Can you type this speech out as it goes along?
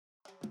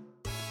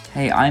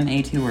Hey, I'm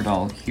A.T.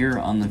 Wardall here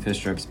on the Fish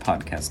Stripes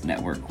Podcast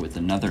Network with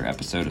another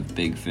episode of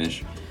Big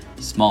Fish,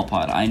 Small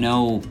Pod. I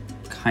know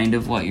kind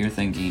of what you're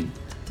thinking.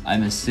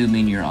 I'm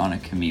assuming you're on a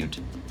commute,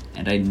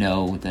 and I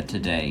know that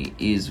today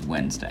is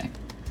Wednesday.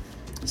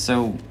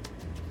 So,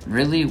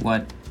 really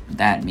what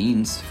that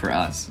means for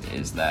us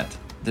is that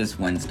this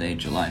Wednesday,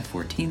 July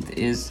 14th,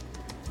 is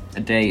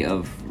a day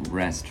of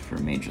rest for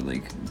Major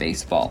League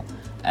Baseball,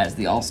 as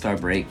the All-Star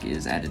break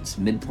is at its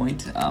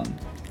midpoint,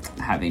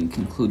 having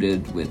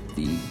concluded with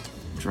the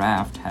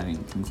draft,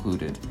 having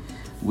concluded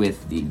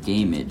with the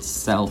game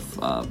itself.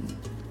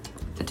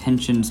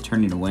 Attention's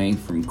turning away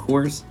from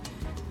Coors,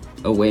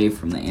 away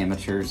from the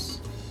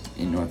amateurs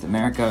in North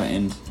America,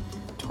 and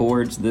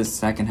towards this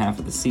second half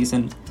of the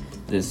season,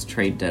 this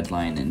trade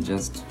deadline, and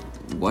just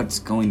what's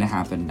going to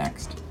happen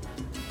next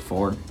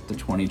for the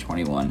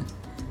 2021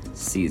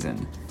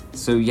 season.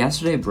 So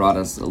yesterday brought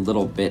us a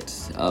little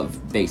bit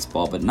of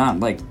baseball, but not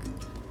like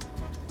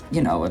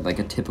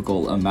a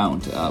typical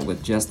amount,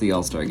 with just the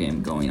All-Star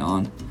game going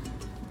on.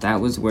 That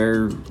was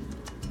where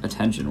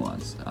attention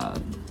was.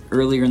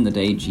 Earlier in the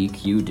day,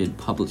 GQ did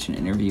publish an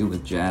interview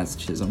with Jazz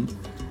Chisholm.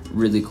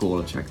 Really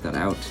cool to check that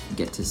out.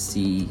 Get to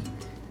see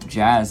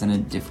Jazz in a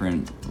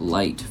different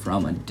light,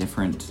 from a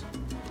different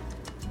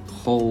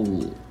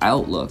whole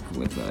outlook,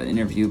 with an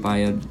interview by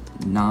a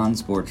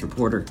non-sports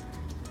reporter.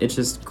 It's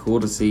just cool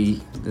to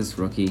see this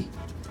rookie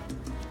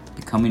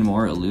becoming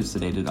more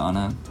elucidated on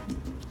a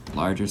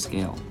larger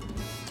scale.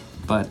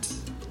 But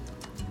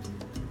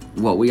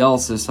what we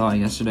also saw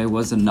yesterday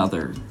was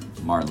another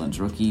Marlins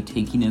rookie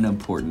taking an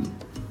important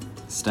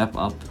step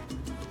up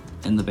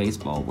in the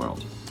baseball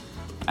world,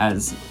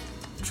 as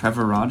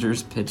Trevor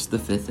Rogers pitched the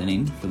fifth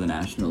inning for the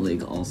National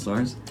League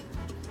All-Stars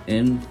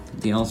in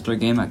the All-Star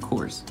game at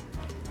Coors.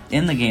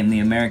 In the game, the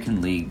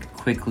American League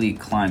quickly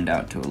climbed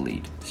out to a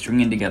lead,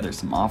 stringing together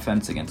some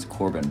offense against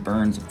Corbin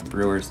Burnes of the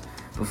Brewers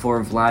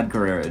before Vlad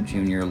Guerrero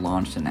Jr.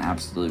 launched an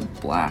absolute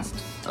blast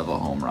of a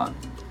home run.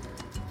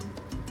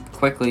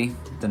 Quickly,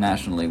 the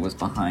National League was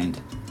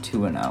behind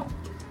 2-0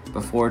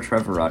 before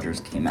Trevor Rogers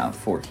came out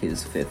for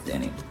his fifth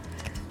inning.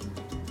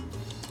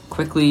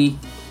 Quickly,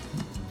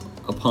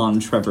 upon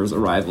Trevor's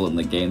arrival in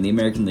the game, the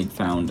American League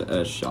found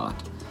a shot,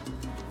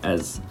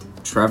 as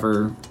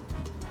Trevor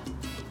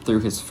threw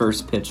his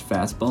first pitch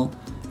fastball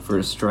for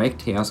a strike.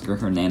 Teoscar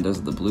Hernandez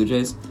of the Blue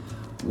Jays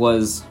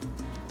was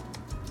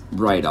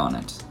right on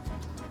it,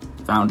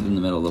 found it in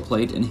the middle of the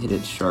plate, and hit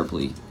it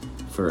sharply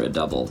for a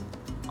double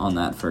on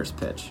that first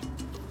pitch.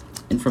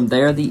 And from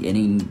there, the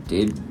inning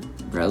did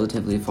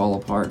relatively fall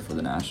apart for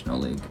the National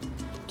League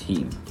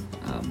team.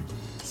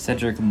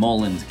 Cedric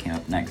Mullins came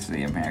up next to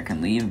the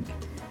American League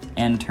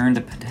and turned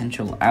a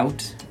potential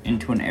out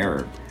into an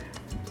error.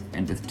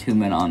 And with 2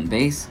 men on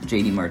base,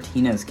 JD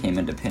Martinez came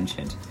in to pinch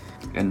hit,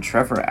 and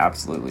Trevor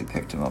absolutely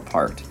picked him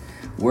apart.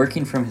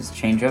 Working from his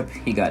changeup,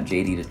 he got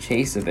JD to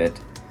chase a bit,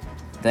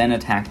 then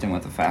attacked him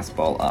with a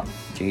fastball up.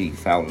 JD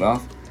fouled it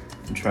off,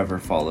 and Trevor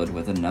followed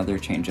with another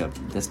changeup,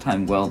 this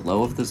time well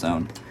low of the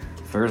zone,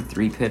 for a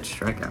 3-pitch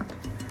strikeout.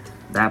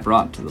 That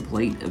brought to the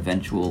plate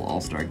eventual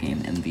All-Star Game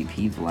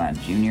MVP Vlad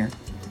Jr.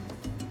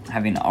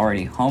 Having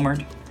already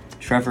homered,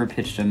 Trevor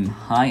pitched him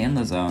high in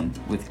the zone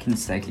with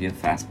consecutive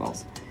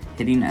fastballs,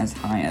 hitting as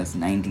high as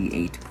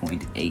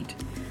 98.8.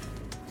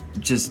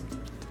 Just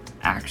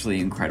actually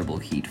incredible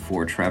heat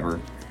for Trevor.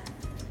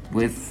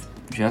 With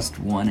just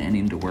 1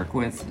 inning to work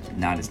with,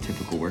 not his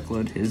typical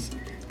workload, his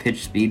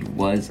pitch speed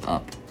was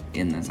up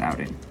in this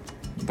outing.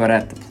 But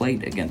at the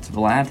plate against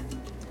Vlad,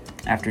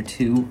 after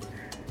 2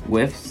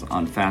 whiffs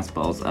on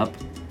fastballs up,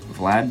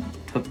 Vlad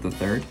took the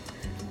third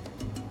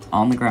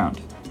on the ground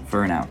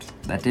for an out.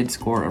 That did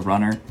score a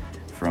runner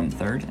from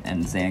third,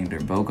 and Xander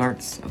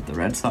Bogaerts of the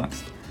Red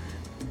Sox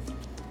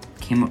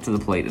came up to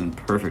the plate and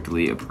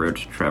perfectly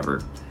approached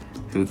Trevor,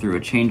 who threw a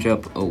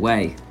changeup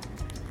away,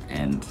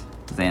 and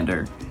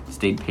Xander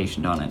stayed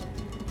patient on it,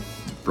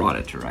 brought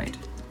it to right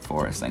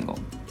for a single,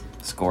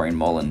 scoring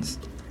Mullins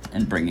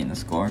and bringing the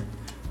score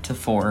to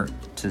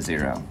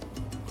 4-0.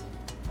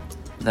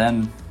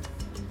 Then,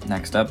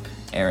 next up,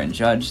 Aaron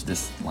Judge.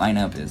 This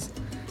lineup is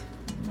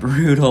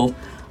brutal,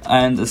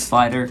 and the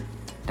slider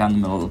down the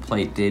middle of the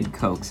plate did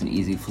coax an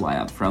easy fly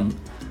up from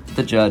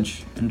the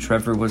Judge, and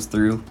Trevor was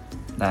through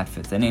that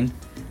fifth inning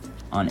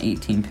on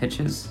 18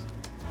 pitches,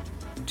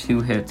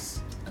 2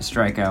 hits, a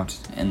strikeout,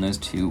 and those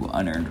 2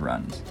 unearned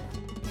runs.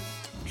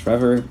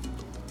 Trevor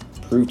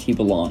proved he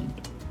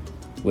belonged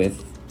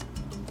with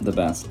the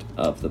best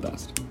of the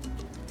best,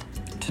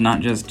 to not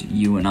just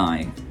you and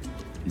I,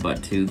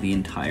 but to the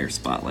entire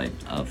spotlight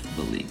of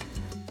the league.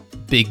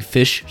 Big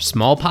Fish,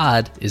 Small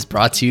Pod is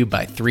brought to you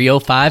by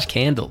 305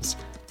 Candles.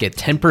 Get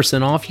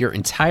 10% off your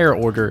entire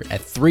order at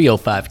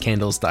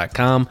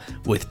 305candles.com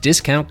with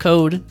discount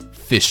code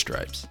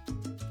FISHSTRIPES.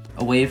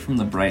 Away from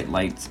the bright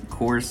lights, of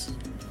course,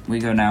 we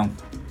go now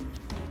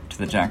to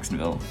the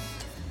Jacksonville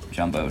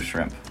Jumbo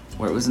Shrimp,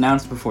 where it was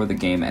announced before the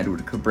game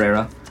Edward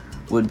Cabrera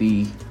would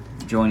be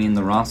joining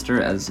the roster,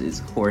 as is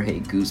Jorge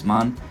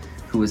Guzman,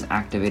 who was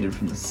activated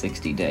from the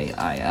 60-day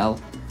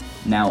IL,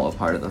 now a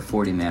part of the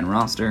 40-man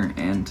roster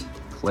and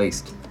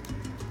placed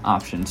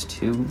options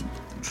to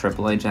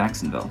AAA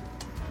Jacksonville.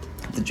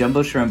 The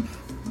Jumbo Shrimp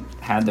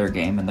had their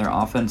game, and their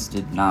offense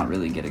did not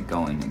really get it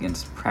going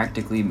against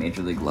practically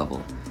major league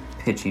level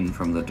pitching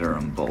from the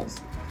Durham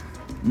Bulls.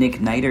 Nick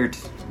Neidert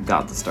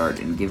got the start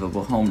and gave up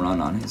a home run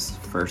on his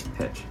first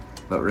pitch,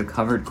 but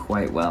recovered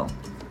quite well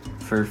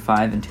for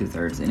 5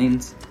 2/3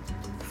 innings,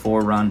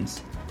 4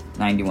 runs,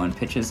 91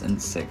 pitches,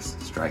 and 6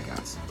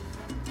 strikeouts,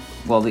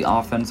 while the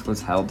offense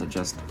was held to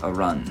just a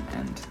run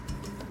and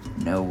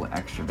no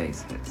extra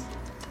base hits.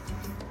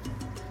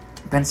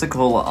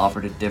 Pensacola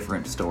offered a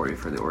different story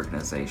for the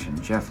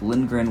organization. Jeff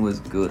Lindgren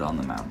was good on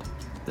the mound.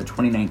 The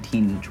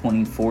 2019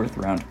 24th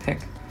round pick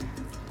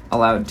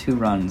allowed 2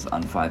 runs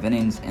on 5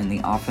 innings, and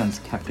the offense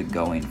kept it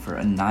going for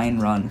a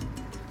 9-run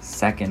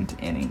second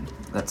inning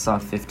that saw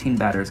 15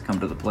 batters come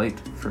to the plate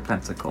for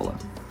Pensacola.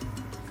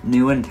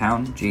 New in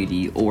town,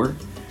 J.D. Orr,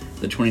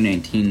 the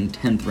 2019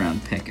 10th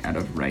round pick out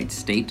of Wright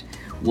State,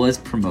 was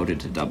promoted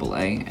to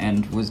Double-A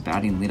and was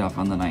batting leadoff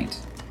on the night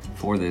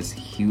for this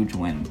huge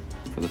win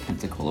for the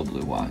Pensacola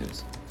Blue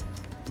Wahoos.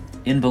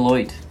 In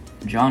Beloit,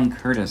 John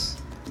Curtis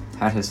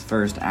had his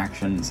first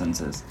action since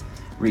his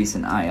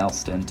recent IL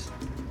stint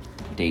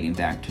dating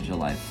back to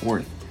July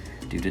 4th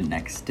due to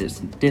neck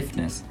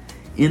stiffness.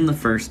 In the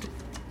first,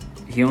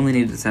 he only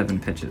needed 7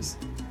 pitches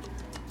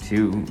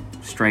to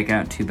strike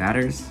out 2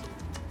 batters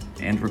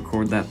and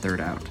record that third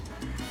out.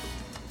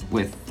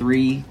 With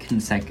 3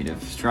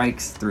 consecutive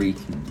strikes, 3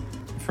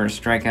 for a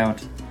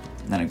strikeout,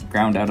 then a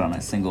ground out on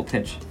a single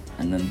pitch,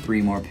 and then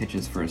 3 more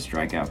pitches for a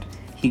strikeout,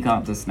 he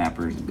got the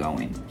Snappers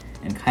going.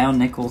 And Kyle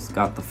Nichols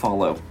got the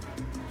follow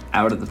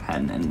out of the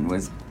pen and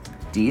was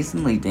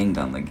decently dinged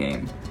on the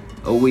game.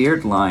 A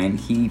weird line,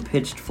 he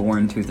pitched 4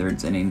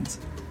 2/3 innings,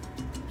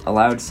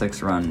 allowed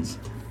 6 runs.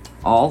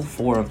 All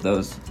 4 of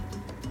those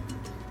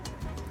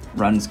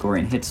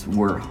run-scoring hits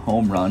were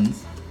home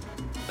runs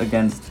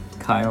against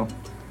Kyle,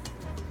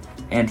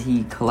 and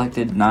he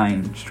collected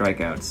 9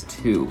 strikeouts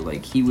too.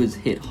 Like, he was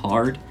hit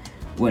hard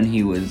when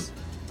he was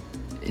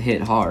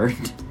hit hard,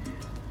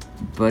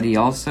 but he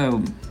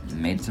also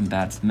made some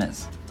bats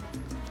miss.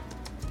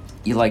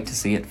 You like to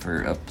see it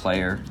for a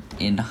player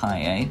in high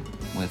A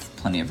with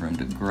plenty of room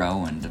to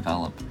grow and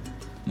develop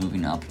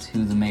moving up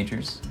to the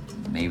majors.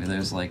 Maybe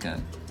there's like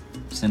a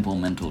simple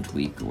mental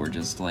tweak or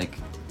just like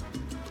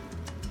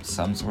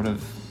some sort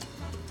of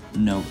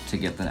note to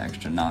get that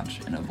extra notch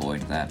and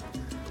avoid that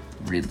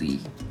really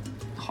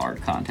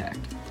hard contact.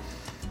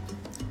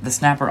 The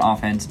Snapper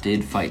offense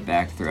did fight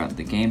back throughout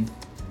the game,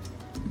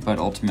 but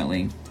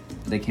ultimately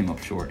they came up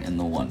short in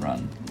the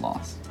 1-run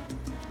loss.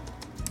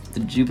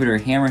 The Jupiter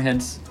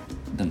Hammerheads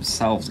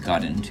themselves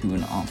got into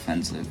an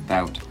offensive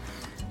bout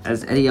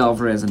as Eddie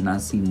Alvarez and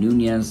Nasim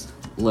Nunez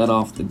led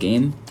off the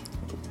game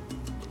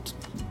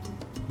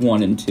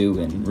 1 and 2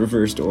 in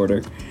reversed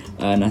order.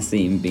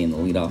 Nasim, being the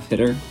leadoff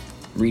hitter,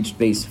 reached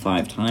base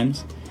 5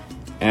 times,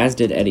 as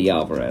did Eddie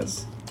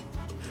Alvarez,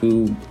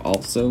 who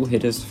also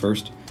hit his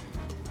first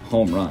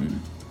home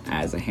run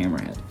as a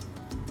Hammerhead.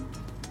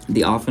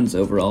 The offense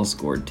overall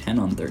scored 10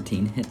 on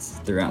 13 hits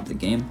throughout the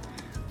game,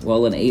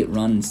 while an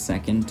 8-run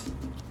second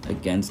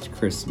against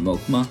Chris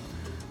Mokma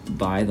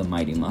by the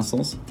Mighty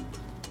Muscles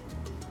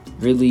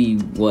really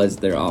was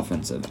their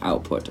offensive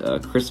output.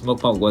 Chris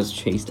Mokma was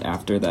chased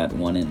after that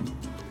 1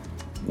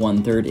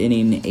 1/3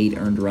 inning, 8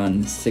 earned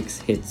runs,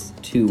 6 hits,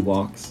 2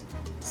 walks,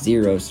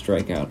 0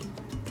 strikeout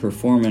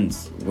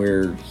performance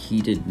where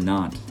he did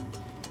not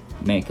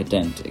make a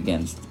dent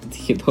against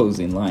the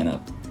opposing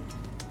lineup.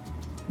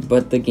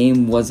 But the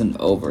game wasn't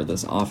over.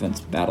 This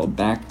offense battled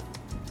back,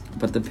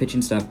 but the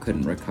pitching staff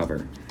couldn't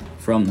recover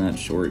from that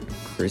short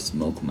Chris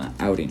Mokma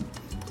outing.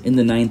 In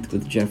the 9th,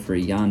 with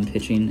Jeffrey Yan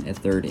pitching a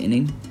 3rd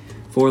inning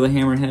for the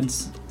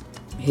Hammerheads,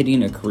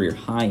 hitting a career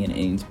high in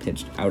innings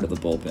pitched out of the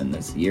bullpen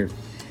this year,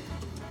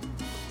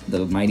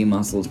 the Mighty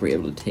Muscles were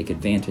able to take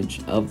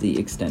advantage of the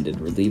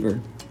extended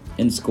reliever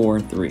and score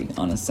 3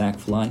 on a sac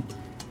fly,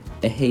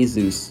 a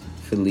Jesus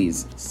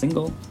Feliz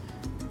single,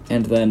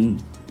 and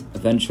then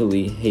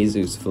eventually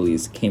Jesus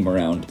Feliz came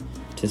around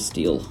to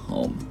steal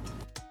home.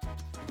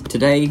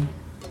 Today,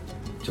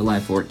 July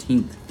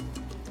 14th,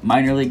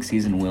 minor league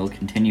season will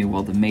continue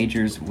while the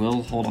majors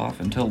will hold off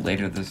until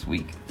later this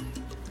week.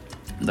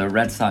 The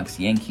Red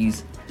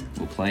Sox-Yankees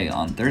will play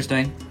on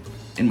Thursday,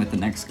 and with the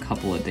next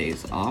couple of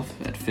days off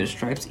at Fish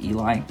Stripes,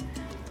 Eli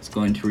is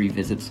going to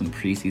revisit some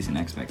preseason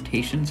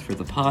expectations for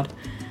the pod.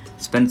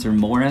 Spencer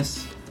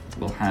Morris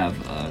will have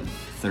a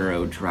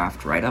thorough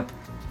draft write-up.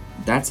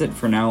 That's it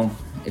for now.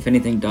 If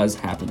anything does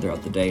happen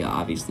throughout the day,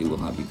 obviously we'll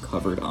have you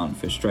covered on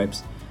Fish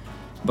Stripes.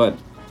 But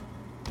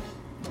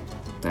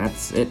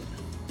that's it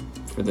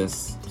for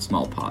this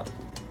small pod.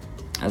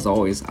 As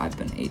always, I've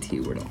been A.T.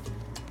 Riddle.